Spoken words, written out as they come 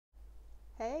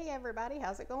Hey everybody,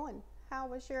 how's it going? How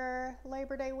was your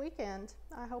Labor Day weekend?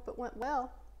 I hope it went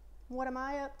well. What am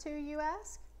I up to, you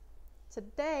ask?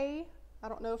 Today, I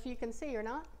don't know if you can see or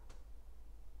not,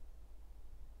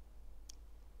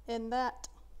 in that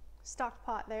stock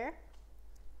pot there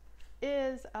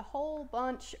is a whole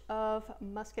bunch of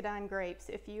muscadine grapes.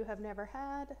 If you have never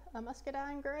had a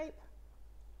muscadine grape,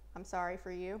 I'm sorry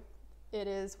for you. It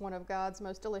is one of God's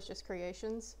most delicious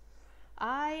creations.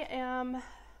 I am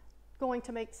going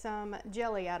to make some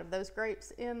jelly out of those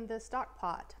grapes in the stock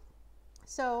pot.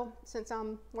 So since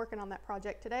I'm working on that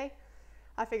project today,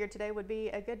 I figured today would be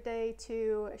a good day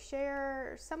to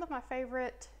share some of my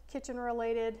favorite kitchen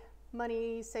related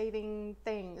money saving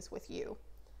things with you.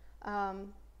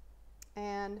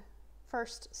 And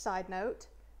first side note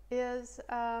is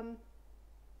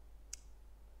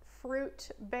fruit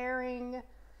bearing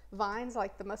vines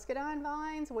like the muscadine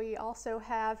vines. We also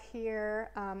have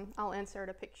here, I'll insert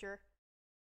a picture.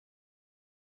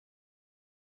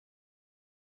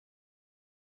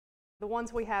 The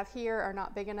ones we have here are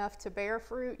not big enough to bear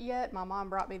fruit yet. My mom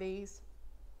brought me these,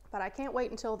 but I can't wait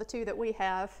until the two that we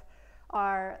have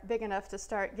are big enough to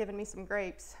start giving me some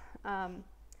grapes.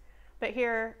 But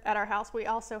here at our house, we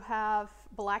also have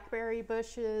blackberry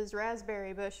bushes,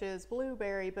 raspberry bushes,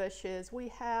 blueberry bushes. We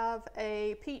have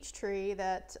a peach tree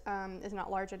that is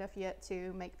not large enough yet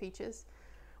to make peaches.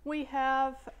 We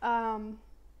have a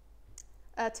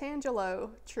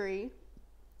tangelo tree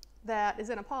that is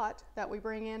in a pot that we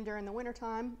bring in during the winter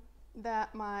time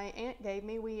that my aunt gave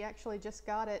me. We actually just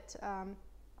got it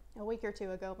a week or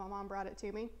two ago. My mom brought it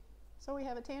to me. So we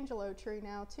have a tangelo tree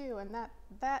now too, and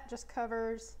that just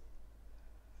covers,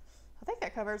 I think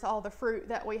that covers all the fruit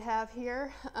that we have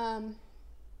here. And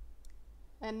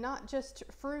not just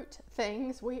fruit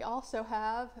things, we also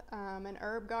have an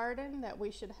herb garden that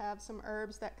we should have some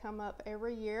herbs that come up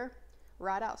every year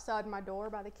right outside my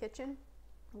door by the kitchen.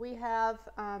 We have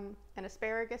an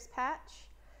asparagus patch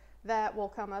that will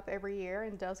come up every year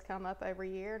and does come up every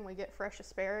year, and we get fresh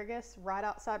asparagus right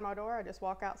outside my door. I just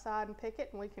walk outside and pick it,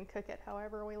 and we can cook it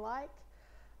however we like.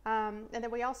 And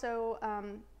then we also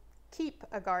keep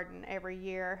a garden every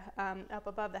year up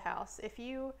above the house. If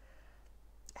you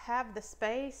have the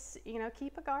space, you know,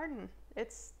 keep a garden.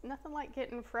 It's nothing like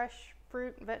getting fresh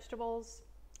fruit and vegetables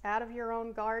out of your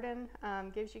own garden.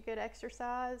 Gives you good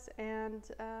exercise, and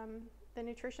the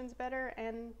nutrition's better.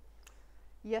 And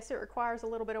yes, it requires a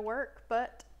little bit of work,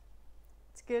 but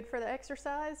it's good for the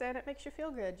exercise and it makes you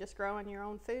feel good just growing your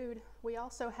own food. We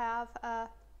also have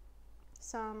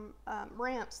some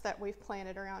ramps that we've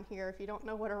planted around here. If you don't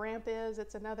know what a ramp is,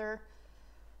 it's another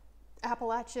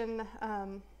Appalachian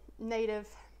native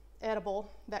edible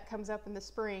that comes up in the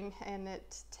spring, and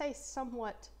it tastes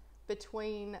somewhat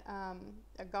between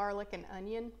a garlic and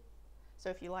onion. So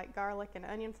if you like garlic and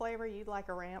onion flavor, you'd like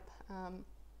a ramp.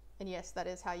 And yes, that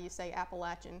is how you say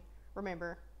Appalachian.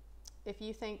 Remember, if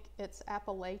you think it's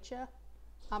Appalachia,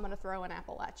 I'm gonna throw an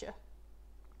Appalachia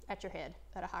at your head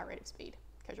at a high rate of speed,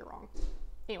 because you're wrong.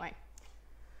 Anyway,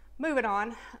 moving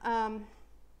on.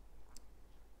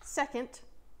 Second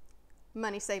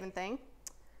money saving thing,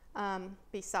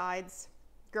 besides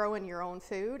growing your own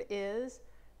food, is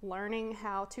learning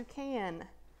how to can.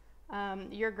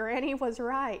 Your granny was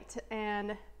right,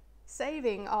 and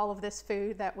saving all of this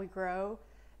food that we grow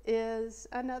is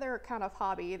another kind of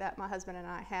hobby that my husband and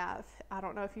I have. I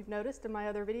don't know if you've noticed in my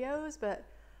other videos, but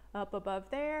up above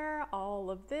there, all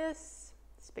of this,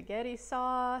 spaghetti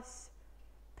sauce,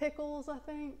 pickles, I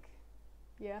think,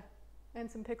 yeah, and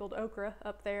some pickled okra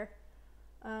up there.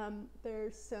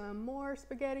 There's some more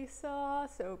spaghetti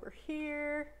sauce over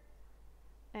here,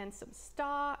 and some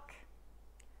stock.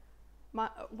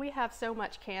 We have so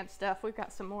much canned stuff. We've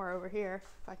got some more over here,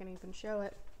 if I can even show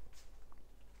it.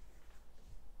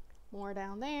 More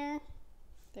down there.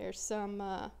 There's some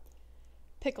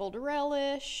pickled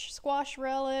relish, squash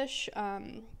relish,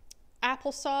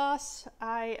 applesauce.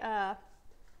 I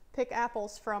pick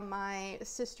apples from my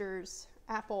sister's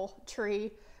apple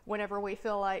tree. Whenever we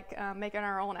feel like making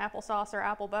our own applesauce or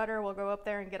apple butter, we'll go up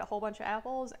there and get a whole bunch of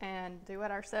apples and do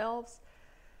it ourselves.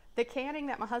 The canning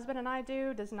that my husband and I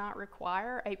do does not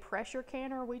require a pressure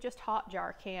canner. We just hot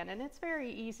jar can, and it's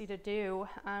very easy to do.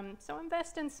 So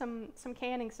invest in some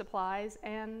canning supplies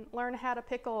and learn how to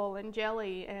pickle and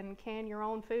jelly and can your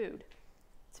own food.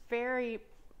 It's very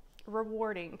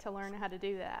rewarding to learn how to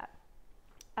do that.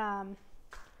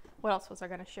 What else was I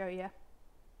going to show you?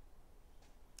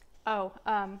 Oh,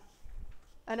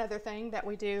 another thing that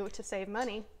we do to save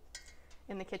money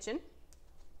in the kitchen.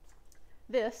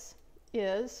 This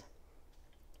is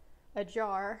a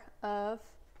jar of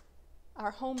our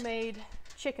homemade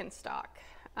chicken stock.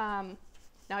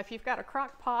 Now, if you've got a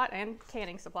crock pot and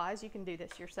canning supplies, you can do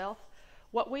this yourself.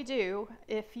 What we do,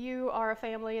 if you are a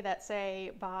family that,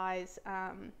 say, buys,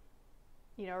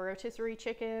 you know, rotisserie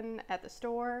chicken at the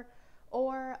store,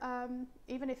 or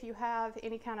even if you have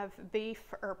any kind of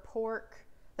beef or pork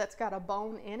that's got a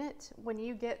bone in it, when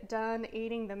you get done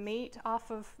eating the meat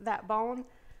off of that bone,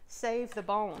 save the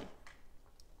bone.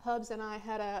 Hubs and I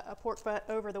had a pork butt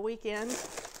over the weekend,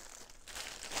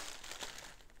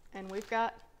 and we've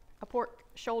got a pork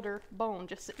shoulder bone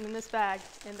just sitting in this bag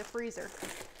in the freezer.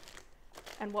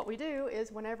 And what we do is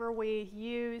whenever we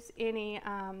use any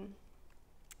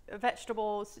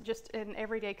vegetables just in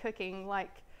everyday cooking,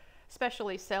 like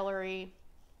especially celery,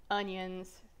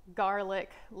 onions,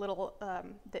 garlic, little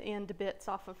the end bits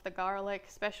off of the garlic,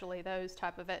 especially those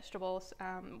type of vegetables,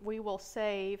 we will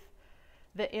save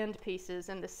the end pieces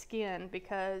and the skin,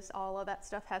 because all of that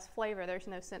stuff has flavor. There's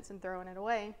no sense in throwing it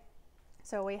away.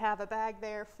 So we have a bag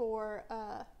there for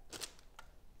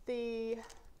the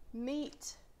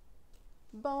meat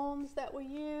bones that we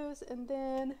use, and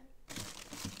then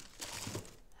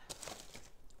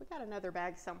we got another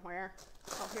bag somewhere.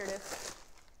 Oh, here it is.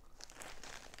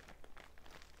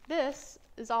 This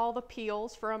is all the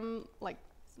peels from, like,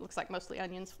 looks like mostly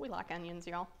onions. We like onions,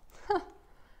 y'all.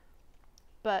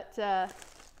 But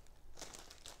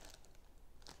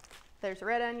there's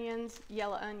red onions,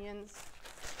 yellow onions,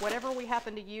 whatever we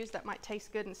happen to use that might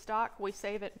taste good in stock, we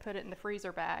save it and put it in the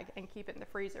freezer bag and keep it in the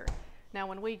freezer. Now,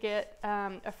 when we get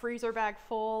a freezer bag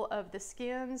full of the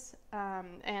skins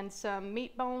and some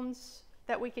meat bones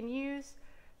that we can use,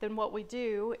 then what we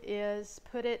do is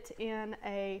put it in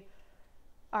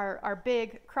our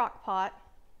big crock pot,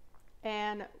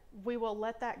 and we will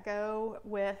let that go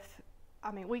with,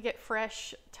 I mean, we get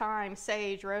fresh thyme,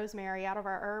 sage, rosemary out of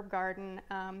our herb garden.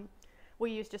 We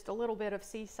use just a little bit of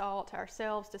sea salt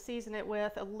ourselves to season it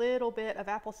with, a little bit of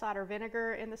apple cider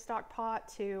vinegar in the stock pot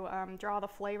to draw the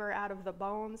flavor out of the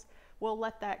bones. We'll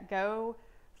let that go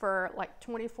for like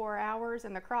 24 hours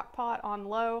in the crock pot on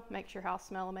low, makes your house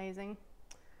smell amazing.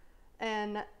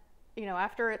 And you know,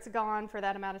 after it's gone for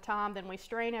that amount of time, then we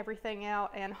strain everything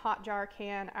out and hot jar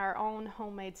can our own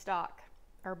homemade stock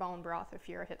or bone broth if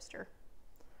you're a hipster.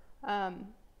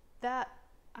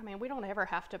 I mean, we don't ever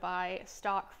have to buy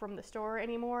stock from the store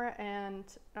anymore, and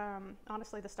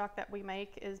honestly, the stock that we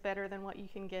make is better than what you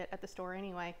can get at the store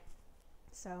anyway.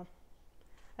 So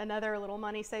another little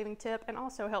money saving tip, and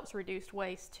also helps reduce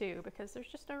waste too, because there's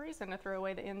just no reason to throw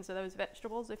away the ends of those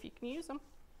vegetables if you can use them.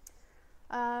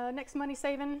 Next money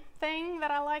saving thing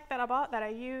that I like, that I bought, that I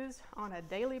use on a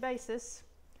daily basis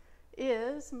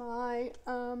is my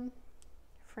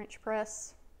French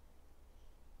press.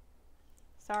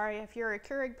 Sorry if you're a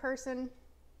Keurig person.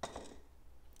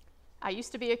 I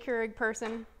used to be a Keurig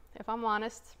person, if I'm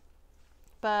honest,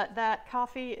 but that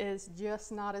coffee is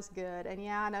just not as good. And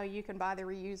yeah, I know you can buy the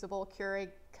reusable Keurig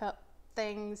cup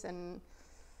things and,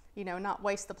 you know, not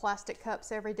waste the plastic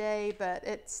cups every day, but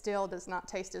it still does not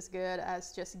taste as good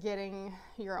as just getting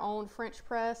your own French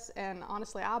press. And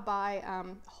honestly, I buy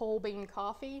whole bean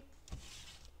coffee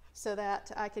so that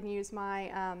I can use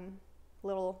my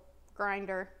little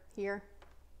grinder here.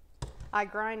 I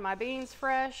grind my beans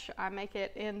fresh. I make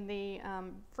it in the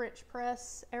French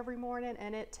press every morning,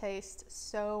 and it tastes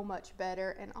so much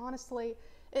better. And honestly,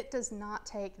 it does not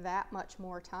take that much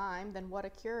more time than what a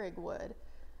Keurig would.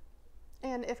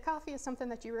 And if coffee is something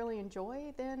that you really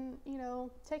enjoy, then, you know,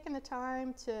 taking the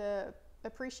time to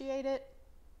appreciate it,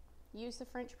 use the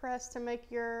French press to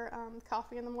make your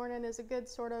coffee in the morning is a good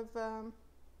sort of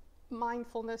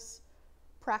mindfulness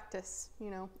practice. You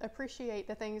know, appreciate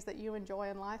the things that you enjoy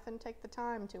in life and take the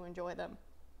time to enjoy them.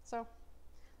 So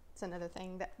it's another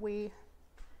thing that we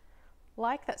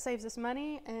like that saves us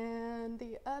money. And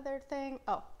the other thing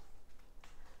I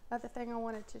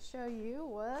wanted to show you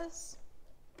was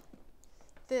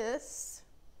this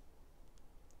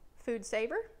food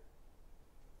saver.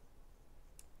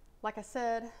 Like I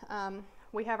said,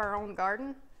 we have our own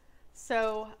garden,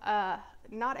 so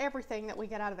not everything that we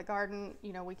get out of the garden,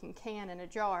 you know, we can can in a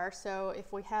jar. So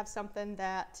if we have something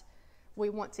that we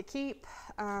want to keep,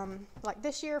 like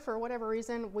this year, for whatever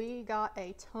reason, we got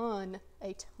a ton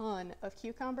of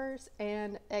cucumbers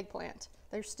and eggplant.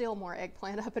 There's still more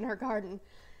eggplant up in our garden.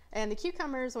 And the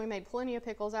cucumbers we made plenty of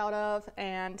pickles out of,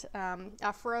 and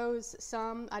I froze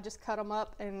some. I just cut them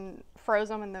up and froze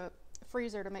them in the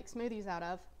freezer to make smoothies out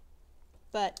of.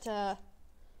 But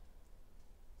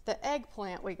the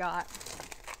eggplant we got,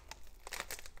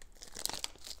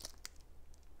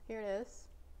 here it is,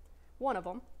 one of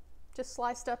them, just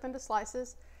sliced up into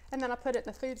slices, and then I put it in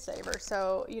the food saver.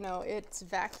 So, you know, it's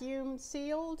vacuum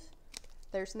sealed,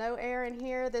 There's no air in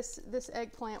here. This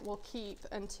eggplant will keep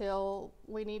until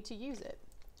we need to use it.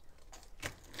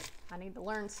 I need to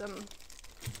learn some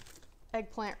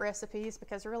eggplant recipes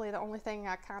because really the only thing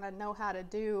I kind of know how to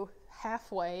do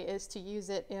halfway is to use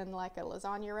it in like a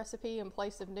lasagna recipe in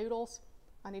place of noodles.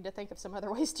 I need to think of some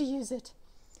other ways to use it.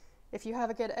 If you have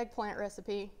a good eggplant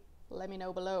recipe, let me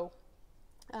know below.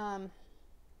 Also,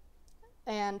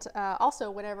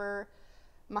 whenever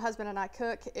my husband and I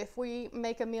cook, if we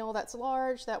make a meal that's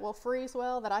large, that will freeze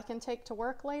well, that I can take to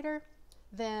work later,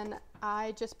 then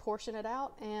I just portion it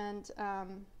out and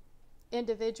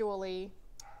individually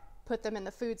put them in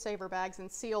the food saver bags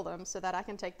and seal them so that I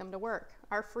can take them to work.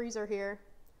 Our freezer here,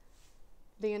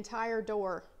 the entire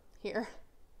door here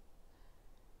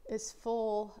is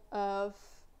full of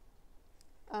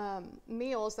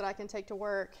meals that I can take to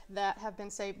work that have been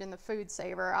saved in the food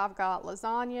saver. I've got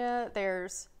lasagna,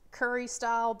 there's curry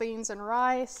style beans and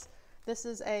rice. This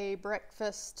is a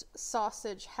breakfast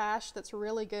sausage hash that's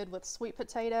really good with sweet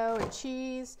potato and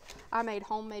cheese. I made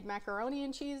homemade macaroni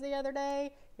and cheese the other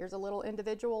day. Here's a little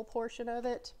individual portion of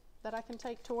it that I can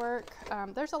take to work.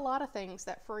 There's a lot of things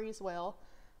that freeze well.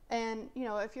 And, you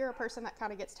know, if you're a person that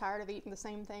kind of gets tired of eating the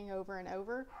same thing over and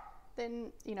over,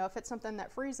 then, you know, if it's something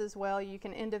that freezes well, you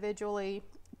can individually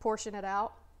portion it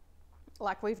out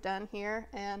like we've done here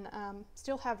and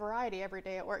still have variety every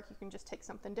day at work. You can just take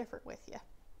something different with you.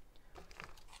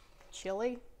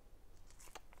 Chili.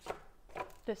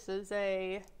 This is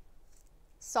a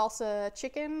salsa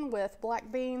chicken with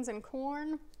black beans and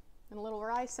corn and a little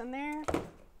rice in there.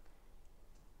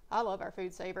 I love our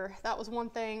food saver. That was one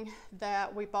thing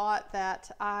that we bought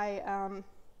that I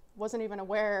wasn't even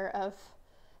aware of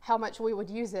how much we would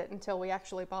use it until we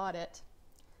actually bought it.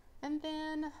 And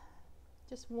then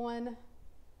just one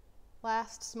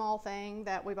last small thing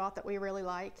that we bought that we really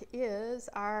like is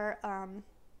our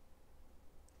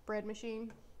bread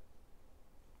machine.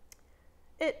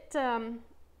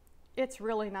 It's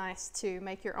really nice to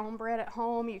make your own bread at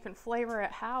home. You can flavor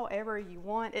it however you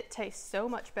want. It tastes so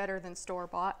much better than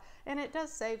store-bought, and it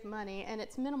does save money, and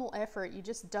it's minimal effort. You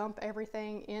just dump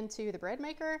everything into the bread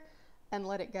maker and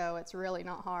let it go. It's really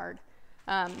not hard.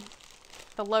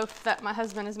 The loaf that my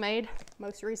husband has made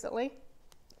most recently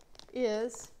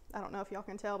is, I don't know if y'all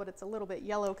can tell, but it's a little bit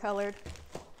yellow colored.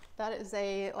 That is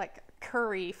a like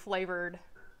curry flavored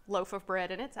loaf of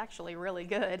bread, and it's actually really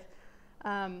good.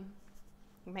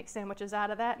 You make sandwiches out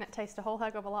of that and it tastes a whole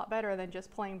heck of a lot better than just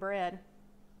plain bread.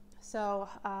 So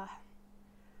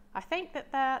I think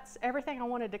that that's everything I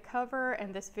wanted to cover,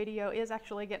 and this video is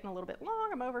actually getting a little bit long.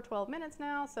 I'm over 12 minutes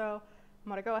now, so I'm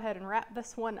gonna go ahead and wrap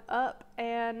this one up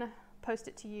and post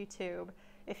it to YouTube.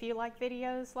 If you like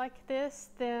videos like this,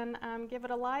 then give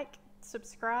it a like,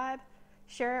 subscribe,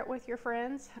 share it with your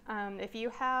friends. If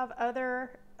you have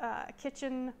other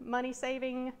kitchen money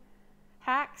saving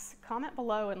hacks, comment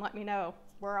below and let me know.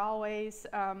 We're always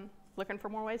looking for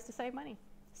more ways to save money.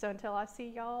 So until I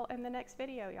see y'all in the next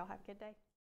video, y'all have a good day.